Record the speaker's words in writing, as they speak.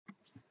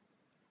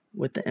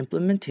With the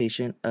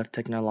implementation of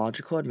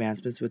technological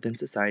advancements within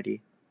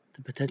society,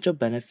 the potential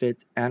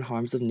benefits and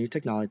harms of new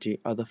technology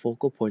are the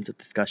focal points of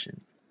discussion.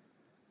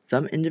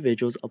 Some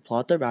individuals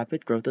applaud the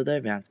rapid growth of the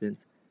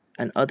advancements,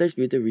 and others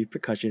view the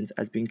repercussions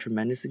as being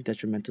tremendously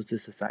detrimental to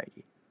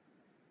society.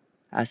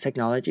 As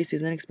technology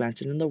sees an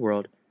expansion in the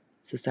world,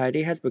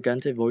 society has begun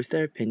to voice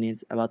their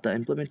opinions about the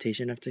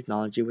implementation of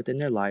technology within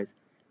their lives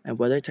and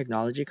whether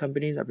technology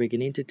companies are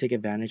beginning to take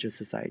advantage of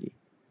society.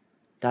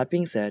 That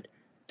being said,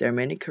 there are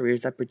many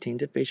careers that pertain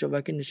to facial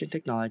recognition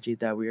technology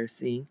that we are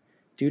seeing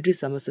due to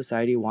some of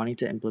society wanting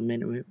to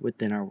implement it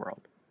within our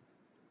world.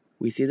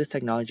 We see this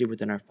technology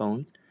within our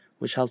phones,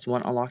 which helps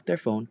one unlock their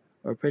phone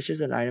or purchase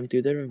an item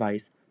through their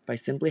device by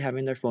simply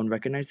having their phone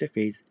recognize their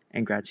face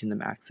and granting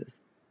them access.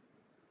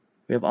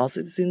 We have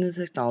also seen the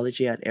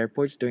technology at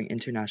airports during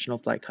international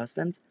flight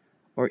customs,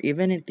 or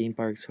even in theme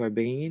parks who are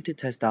beginning to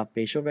test out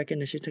facial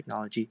recognition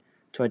technology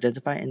to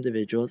identify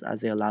individuals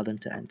as they allow them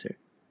to enter.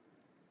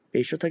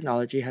 Facial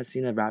technology has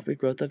seen a rapid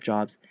growth of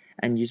jobs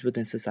and use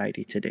within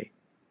society today.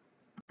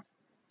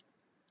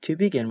 To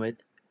begin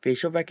with,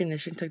 facial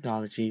recognition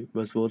technology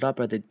was rolled out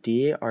by the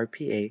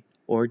DARPA,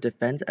 or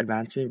Defense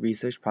Advancement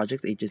Research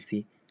Projects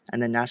Agency,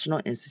 and the National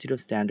Institute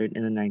of Standards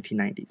in the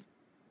 1990s.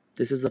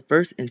 This was the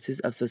first instance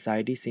of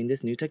society seeing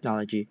this new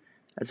technology,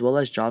 as well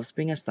as jobs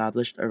being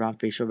established around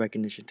facial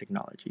recognition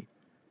technology.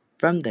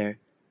 From there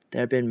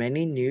have been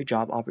many new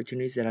job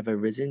opportunities that have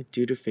arisen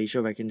due to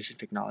facial recognition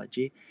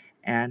technology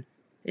and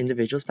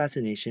individuals'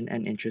 fascination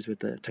and interest with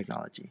the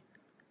technology.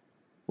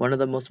 One of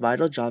the most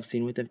vital jobs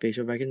seen within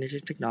facial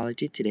recognition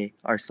technology today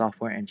are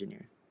software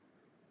engineers.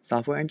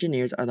 Software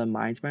engineers are the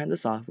minds behind the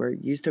software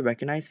used to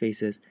recognize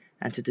faces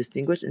and to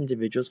distinguish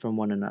individuals from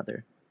one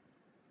another.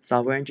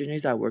 Software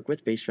engineers that work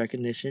with face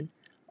recognition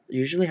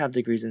usually have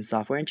degrees in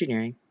software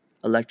engineering,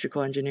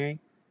 electrical engineering,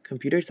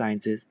 computer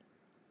sciences,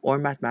 or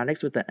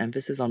mathematics with an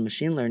emphasis on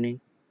machine learning,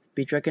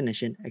 speech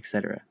recognition,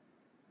 etc.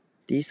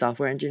 These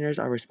software engineers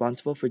are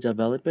responsible for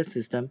developing a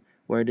system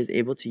where it is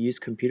able to use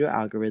computer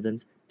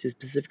algorithms to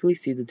specifically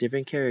see the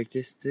different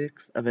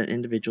characteristics of an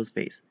individual's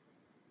face.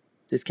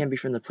 This can be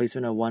from the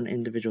placement of one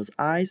individual's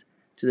eyes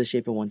to the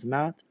shape of one's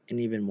mouth and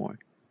even more.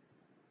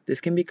 This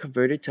can be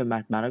converted to a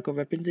mathematical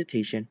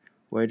representation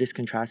where it is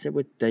contrasted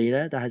with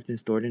data that has been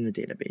stored in a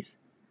database.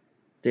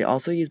 They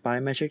also use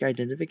biometric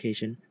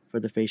identification for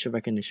the facial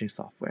recognition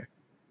software.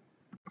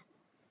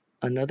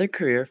 Another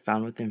career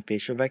found within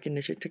facial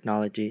recognition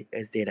technology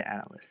is data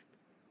analyst.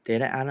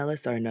 Data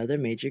analysts are another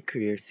major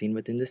career seen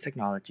within this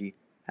technology,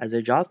 as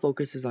their job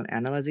focuses on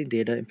analyzing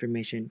data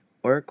information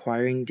or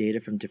acquiring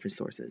data from different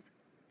sources.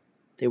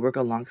 They work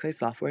alongside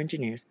software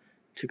engineers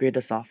to create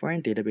a software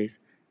and database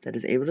that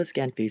is able to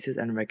scan faces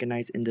and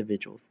recognize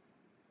individuals.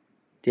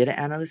 Data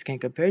analysts can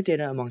compare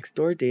data among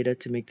stored data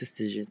to make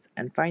decisions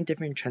and find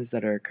different trends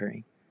that are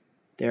occurring.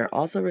 They are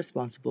also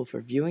responsible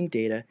for viewing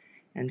data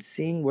and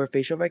seeing where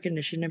facial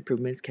recognition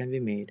improvements can be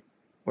made,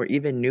 or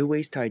even new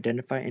ways to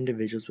identify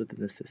individuals within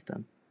the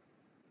system.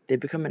 They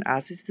become an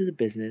asset to the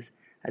business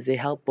as they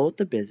help both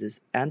the business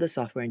and the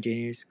software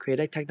engineers create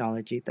a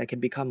technology that can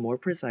become more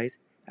precise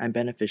and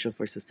beneficial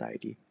for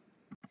society.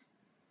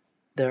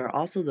 There are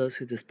also those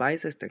who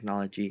despise this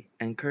technology,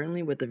 and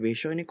currently with the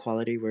racial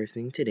inequality we're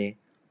seeing today,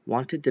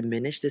 want to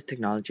diminish this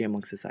technology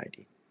among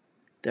society.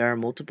 There are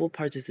multiple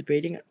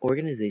participating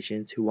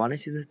organizations who want to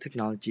see this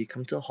technology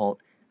come to a halt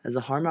as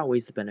the harm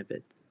outweighs the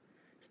benefit.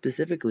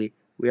 Specifically,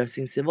 we have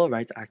seen civil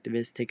rights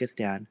activists take a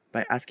stand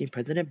by asking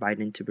President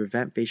Biden to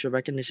prevent facial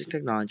recognition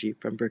technology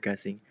from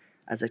progressing,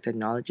 as the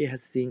technology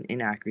has seen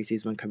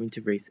inaccuracies when coming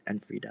to race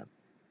and freedom.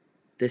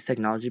 This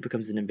technology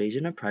becomes an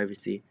invasion of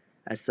privacy,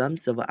 as some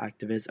civil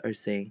activists are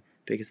saying,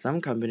 because some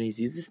companies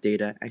use this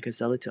data and can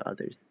sell it to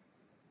others.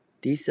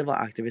 These civil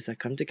activists have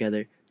come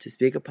together to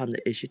speak upon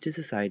the issue to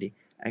society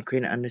and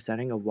create an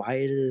understanding of why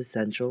it is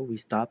essential we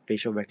stop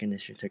facial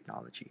recognition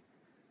technology.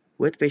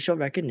 With facial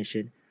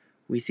recognition,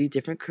 we see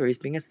different careers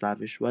being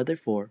established whether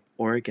for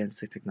or against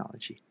the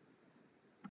technology.